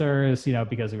investors,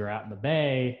 because we were out in the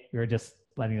Bay. We were just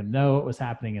letting them know what was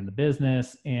happening in the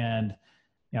business. And,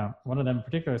 one of them in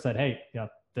particular said, hey,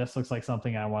 this looks like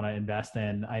something I want to invest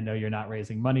in. I know you're not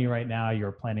raising money right now.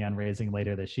 You're planning on raising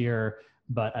later this year,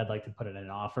 but I'd like to put it in an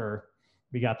offer.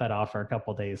 We got that offer a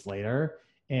couple of days later.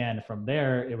 And from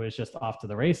there, it was just off to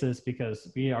the races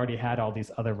because we already had all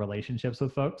these other relationships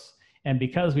with folks. And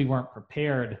because we weren't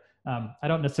prepared, I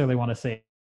don't necessarily want to say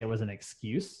it was an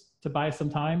excuse to buy some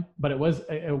time, but it was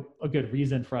a good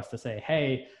reason for us to say,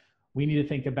 hey, we need to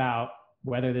think about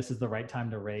whether this is the right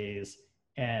time to raise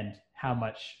and how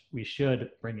much we should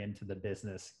bring into the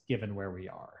business given where we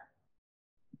are.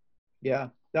 Yeah,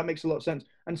 that makes a lot of sense.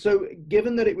 And so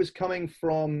given that it was coming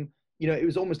from, it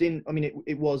was almost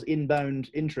it was inbound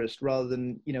interest rather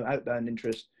than, outbound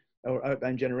interest or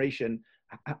outbound generation.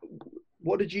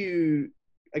 What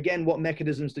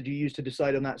mechanisms did you use to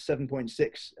decide on that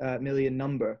 7.6 million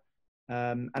number?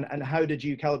 And how did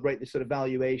you calibrate the sort of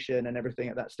valuation and everything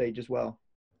at that stage as well?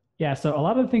 Yeah, so a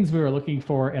lot of the things we were looking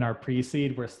for in our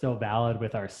pre-seed were still valid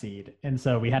with our seed. And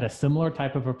so we had a similar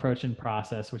type of approach and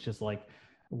process, which is like,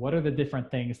 what are the different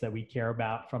things that we care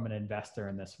about from an investor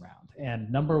in this round?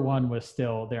 And number one was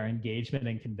still their engagement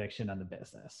and conviction on the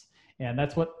business. And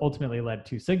that's what ultimately led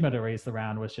to Sigma to raise the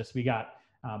round, was just we got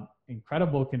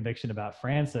incredible conviction about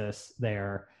Francis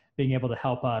there being able to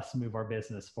help us move our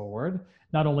business forward,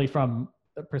 not only from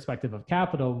the perspective of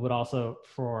capital, but also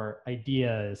for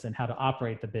ideas and how to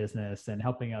operate the business and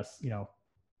helping us,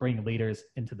 bring leaders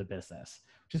into the business,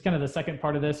 which is kind of the second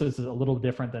part of this. Is a little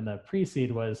different than the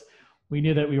pre-seed. Was we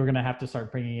knew that we were going to have to start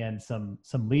bringing in some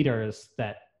leaders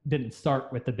that didn't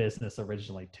start with the business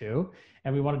originally too.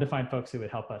 And we wanted to find folks who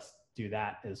would help us do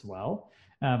that as well.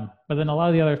 But then a lot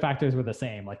of the other factors were the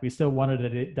same. Like we still wanted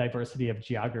a diversity of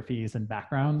geographies and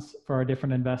backgrounds for our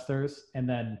different investors. And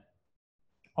then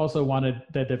also wanted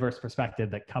the diverse perspective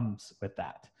that comes with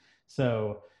that.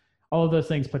 So all of those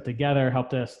things put together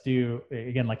helped us do,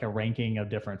 again, like a ranking of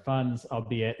different funds,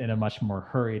 albeit in a much more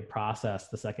hurried process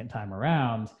the second time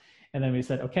around. And then we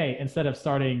said, okay, instead of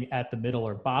starting at the middle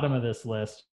or bottom of this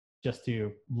list just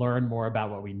to learn more about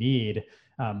what we need,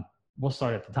 we'll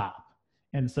start at the top.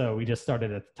 And so we just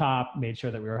started at the top, made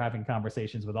sure that we were having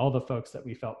conversations with all the folks that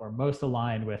we felt were most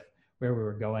aligned with where we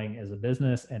were going as a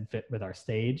business and fit with our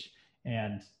stage.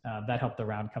 And that helped the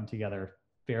round come together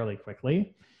fairly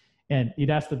quickly. And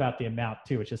you'd asked about the amount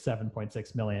too, which is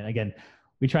 7.6 million. Again,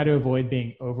 we try to avoid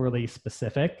being overly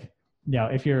specific.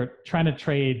 If you're trying to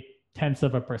trade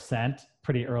 0.1%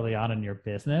 pretty early on in your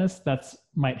business, that's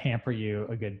might hamper you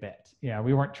a good bit.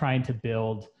 We weren't trying to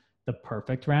build the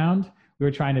perfect round. We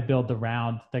were trying to build the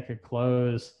round that could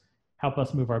close, help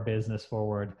us move our business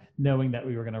forward, knowing that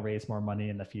we were going to raise more money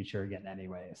in the future again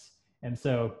anyways. And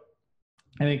so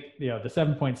I think, the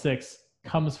 7.6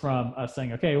 comes from us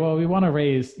saying, okay, well, we want to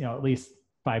raise, at least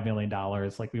 $5 million.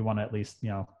 Like we want to at least,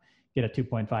 get a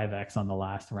 2.5x on the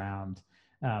last round.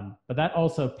 But that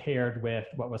also paired with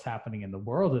what was happening in the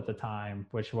world at the time,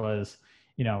 which was,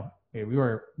 we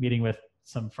were meeting with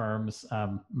some firms.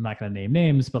 I'm not going to name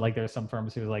names, but like there's some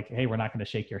firms who were like, hey, we're not going to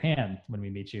shake your hand when we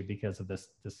meet you because of this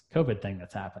COVID thing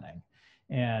that's happening.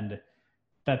 And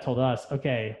that told us,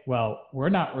 okay, well, we're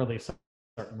not really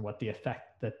certain what the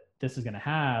effect that this is going to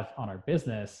have on our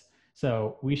business.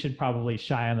 So we should probably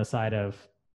shy on the side of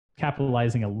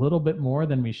capitalizing a little bit more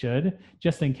than we should,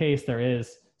 just in case there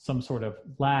is some sort of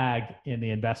lag in the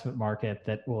investment market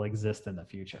that will exist in the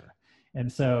future. And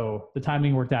so the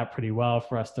timing worked out pretty well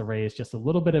for us to raise just a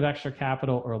little bit of extra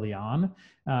capital early on.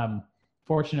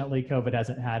 Fortunately, COVID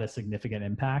hasn't had a significant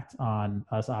impact on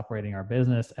us operating our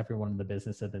business. Everyone in the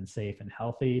business has been safe and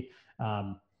healthy.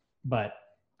 But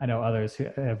I know others who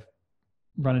have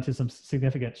run into some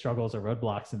significant struggles or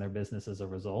roadblocks in their business as a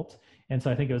result. And so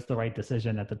I think it was the right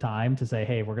decision at the time to say,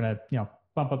 hey, we're going to,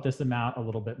 bump up this amount a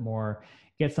little bit more,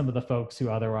 get some of the folks who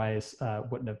otherwise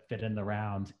wouldn't have fit in the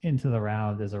round into the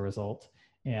round as a result.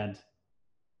 And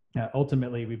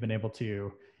ultimately, we've been able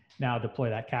to now deploy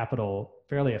that capital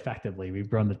fairly effectively. We've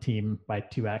grown the team by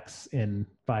 2x in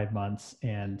 5 months,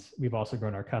 and we've also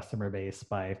grown our customer base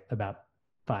by about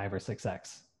 5 or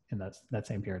 6x in that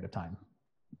same period of time.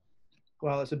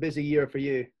 Well, it's a busy year for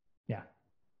you. Yeah.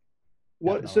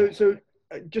 What? So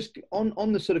just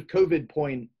on the sort of COVID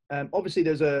point, obviously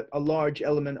there's a large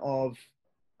element of,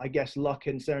 I guess, luck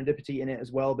and serendipity in it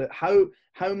as well. But how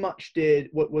much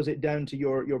what was it down to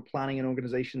your planning and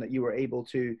organization that you were able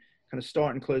to kind of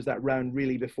start and close that round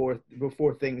really before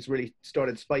things really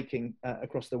started spiking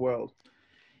across the world?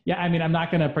 Yeah, I mean, I'm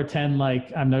not going to pretend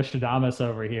like I'm Nostradamus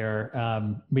over here.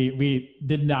 We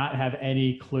did not have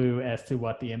any clue as to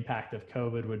what the impact of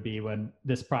COVID would be when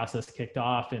this process kicked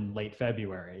off in late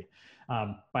February.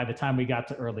 By the time we got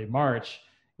to early March,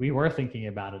 we were thinking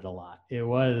about it a lot. It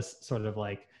was sort of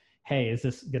like, hey, is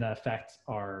this going to affect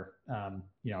our,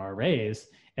 our raise?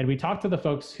 And we talked to the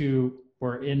folks who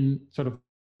were in sort of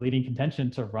leading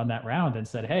contention to run that round and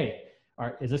said, hey,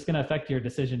 is this going to affect your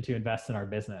decision to invest in our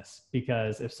business?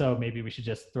 Because if so, maybe we should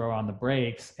just throw on the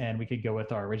brakes and we could go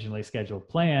with our originally scheduled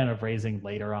plan of raising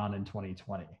later on in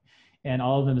 2020. And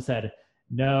all of them said,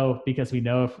 no, because we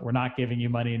know if we're not giving you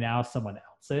money now, someone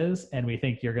else is. And we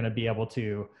think you're going to be able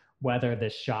to weather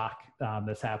this shock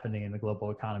that's happening in the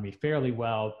global economy fairly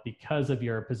well because of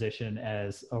your position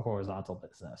as a horizontal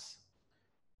business.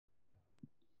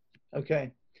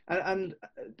 Okay. And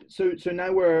so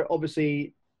now we're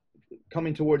obviously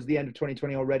coming towards the end of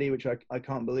 2020 already, which I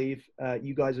can't believe.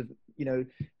 You guys have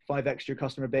 5x your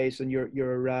customer base, and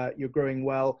you're growing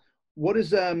well. What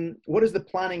is the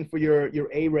planning for your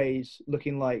A raise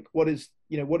looking like?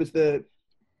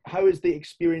 How is the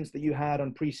experience that you had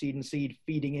on pre-seed and seed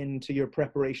feeding into your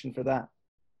preparation for that?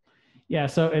 Yeah,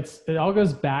 so it all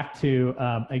goes back to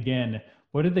again,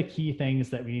 what are the key things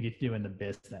that we need to do in the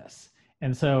business?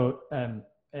 And so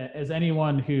as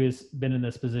anyone who's been in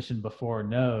this position before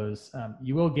knows,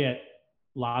 you will get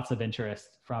lots of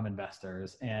interest from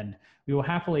investors, and we will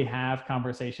happily have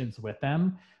conversations with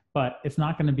them, but it's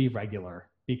not going to be regular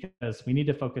because we need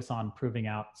to focus on proving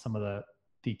out some of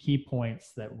the key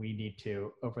points that we need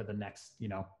to over the next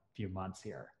few months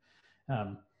here.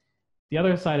 The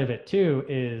other side of it too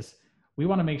is we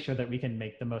want to make sure that we can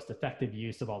make the most effective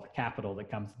use of all the capital that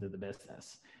comes into the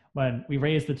business. When we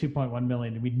raised the 2.1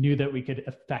 million, we knew that we could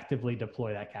effectively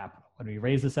deploy that capital. When we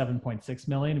raised the 7.6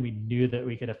 million, we knew that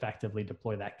we could effectively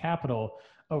deploy that capital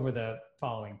over the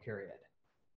following period.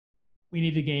 We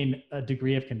need to gain a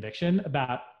degree of conviction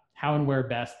about how and where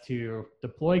best to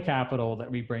deploy capital that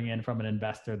we bring in from an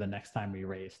investor the next time we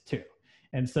raise too.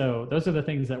 And so those are the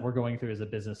things that we're going through as a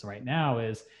business right now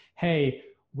is, hey,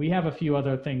 we have a few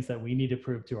other things that we need to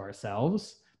prove to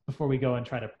ourselves before we go and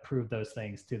try to prove those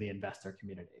things to the investor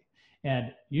community.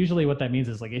 And usually what that means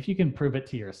is like, if you can prove it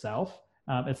to yourself,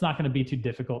 it's not going to be too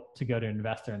difficult to go to an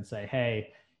investor and say, hey,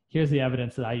 here's the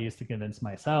evidence that I used to convince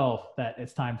myself that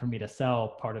it's time for me to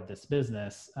sell part of this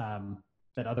business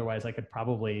that otherwise I could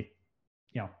probably,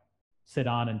 sit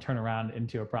on and turn around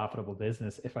into a profitable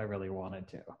business if I really wanted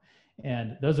to.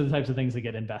 And those are the types of things that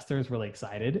get investors really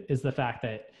excited, is the fact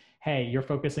that, hey, you're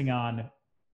focusing on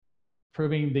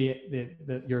proving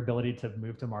your ability to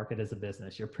move to market as a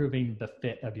business. You're proving the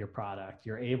fit of your product.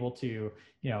 You're able to,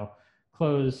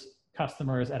 close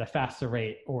customers at a faster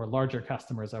rate or larger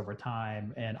customers over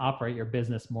time and operate your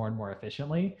business more and more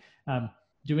efficiently.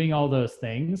 Doing all those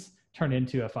things turn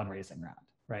into a fundraising round,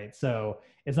 right? So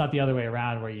it's not the other way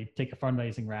around where you take a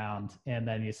fundraising round and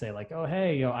then you say like, oh,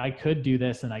 hey, I could do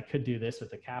this and I could do this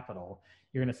with the capital.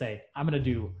 You're going to say, I'm going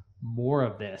to do more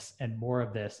of this and more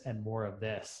of this and more of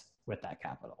this with that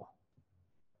capital.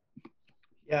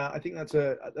 Yeah, I think that's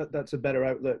a better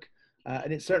outlook.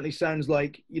 And it certainly sounds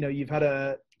like, you've had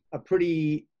a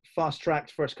pretty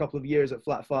fast-tracked first couple of years at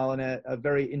Flatfile and a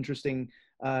very interesting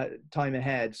time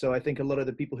ahead. So I think a lot of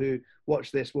the people who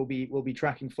watch this will be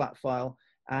tracking Flatfile.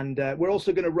 And we're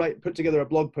also going to put together a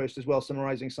blog post as well,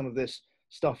 summarizing some of this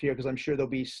stuff here, because I'm sure there'll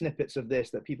be snippets of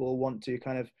this that people will want to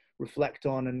kind of reflect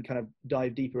on and kind of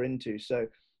dive deeper into. So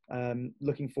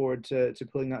looking forward to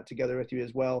pulling that together with you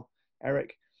as well,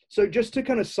 Eric. So just to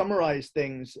kind of summarize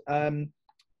things,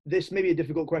 this may be a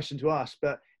difficult question to ask,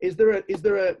 but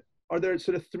are there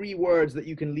sort of 3 words that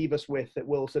you can leave us with that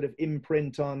will sort of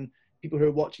imprint on people who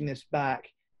are watching this back,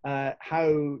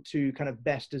 how to kind of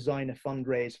best design a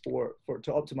fundraise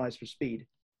to optimize for speed?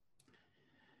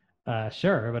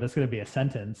 Sure, but it's going to be a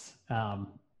sentence.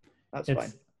 That's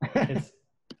fine. It's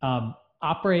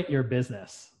operate your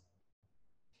business.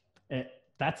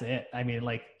 That's it. I mean,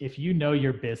 like, if you know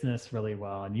your business really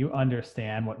well and you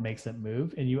understand what makes it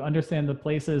move and you understand the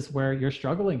places where you're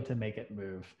struggling to make it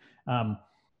move,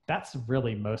 that's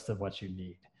really most of what you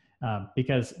need.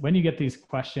 Because when you get these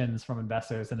questions from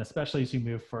investors, and especially as you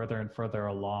move further and further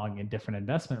along in different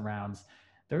investment rounds,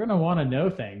 they're going to want to know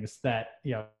things that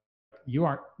you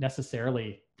aren't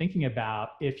necessarily thinking about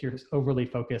if you're overly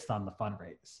focused on the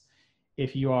fundraise.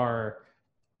 If you are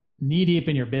knee deep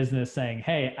in your business saying,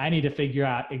 hey, I need to figure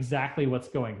out exactly what's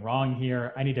going wrong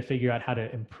here. I need to figure out how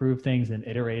to improve things and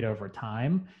iterate over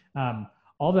time.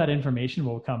 All that information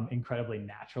will come incredibly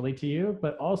naturally to you,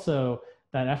 but also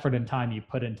that effort and time you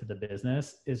put into the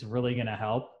business is really going to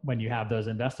help when you have those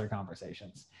investor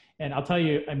conversations. And I'll tell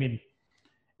you, I mean,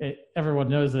 everyone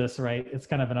knows this, right? It's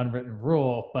kind of an unwritten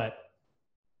rule, but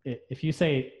if you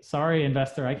say, sorry,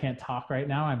 investor, I can't talk right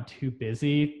now, I'm too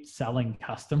busy selling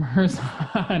customers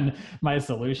on my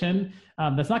solution,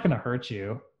 that's not going to hurt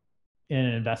you in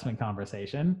an investment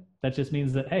conversation. That just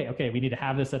means that, hey, okay, we need to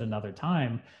have this at another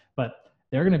time, but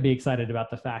they're going to be excited about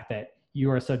the fact that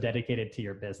you are so dedicated to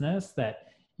your business that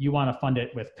you want to fund it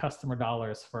with customer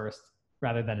dollars first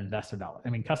rather than investor dollars.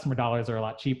 I mean, customer dollars are a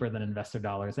lot cheaper than investor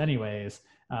dollars anyways.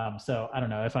 So I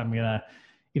don't know if I'm going to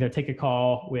either take a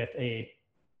call with a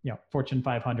Fortune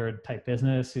 500 type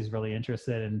business who's really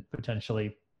interested in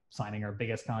potentially signing our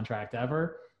biggest contract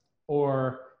ever,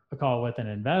 or a call with an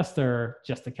investor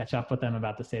just to catch up with them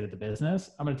about the state of the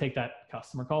business. I'm going to take that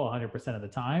customer call 100% of the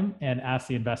time and ask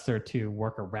the investor to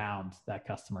work around that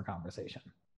customer conversation.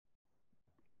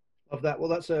 Love that. Well,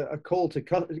 that's a call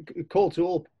to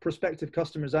all prospective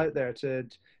customers out there to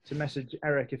message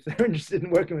Eric if they're interested in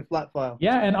working with Flatfile.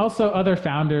 Yeah, and also other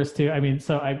founders too. I mean,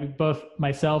 so both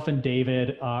myself and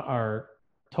David are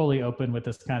totally open with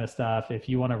this kind of stuff. If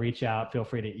you want to reach out, feel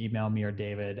free to email me or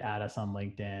David, add us on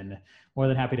LinkedIn. More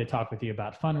than happy to talk with you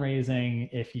about fundraising.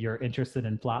 If you're interested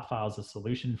in Flatfile as a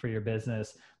solution for your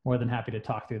business, more than happy to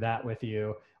talk through that with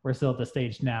you. We're still at the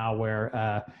stage now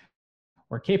where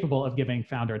we're capable of giving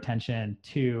founder attention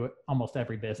to almost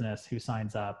every business who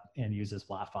signs up and uses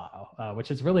Flatfile,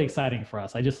 which is really exciting for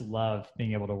us. I just love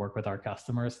being able to work with our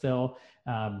customers still.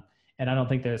 And I don't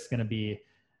think there's going to be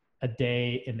a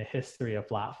day in the history of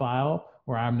Flatfile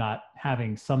where I'm not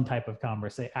having some type of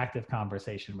active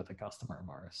conversation with a customer of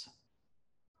ours.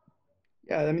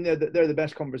 Yeah, I mean, they're the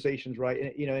best conversations,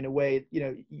 right? In a way,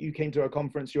 you came to our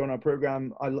conference, you're on our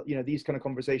program. These kind of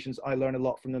conversations, I learn a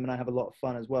lot from them and I have a lot of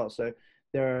fun as well. So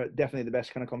they're definitely the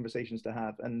best kind of conversations to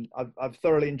have. And I've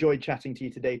thoroughly enjoyed chatting to you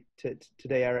today,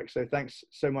 Eric. So thanks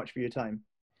so much for your time.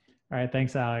 All right.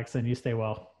 Thanks, Alex. And you stay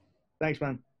well. Thanks,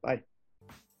 man. Bye.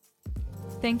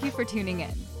 Thank you for tuning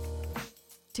in.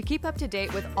 To keep up to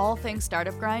date with all things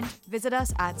Startup Grind, visit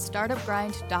us at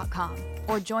startupgrind.com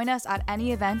or join us at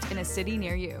any event in a city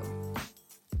near you.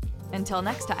 Until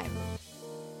next time,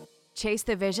 chase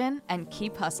the vision and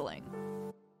keep hustling.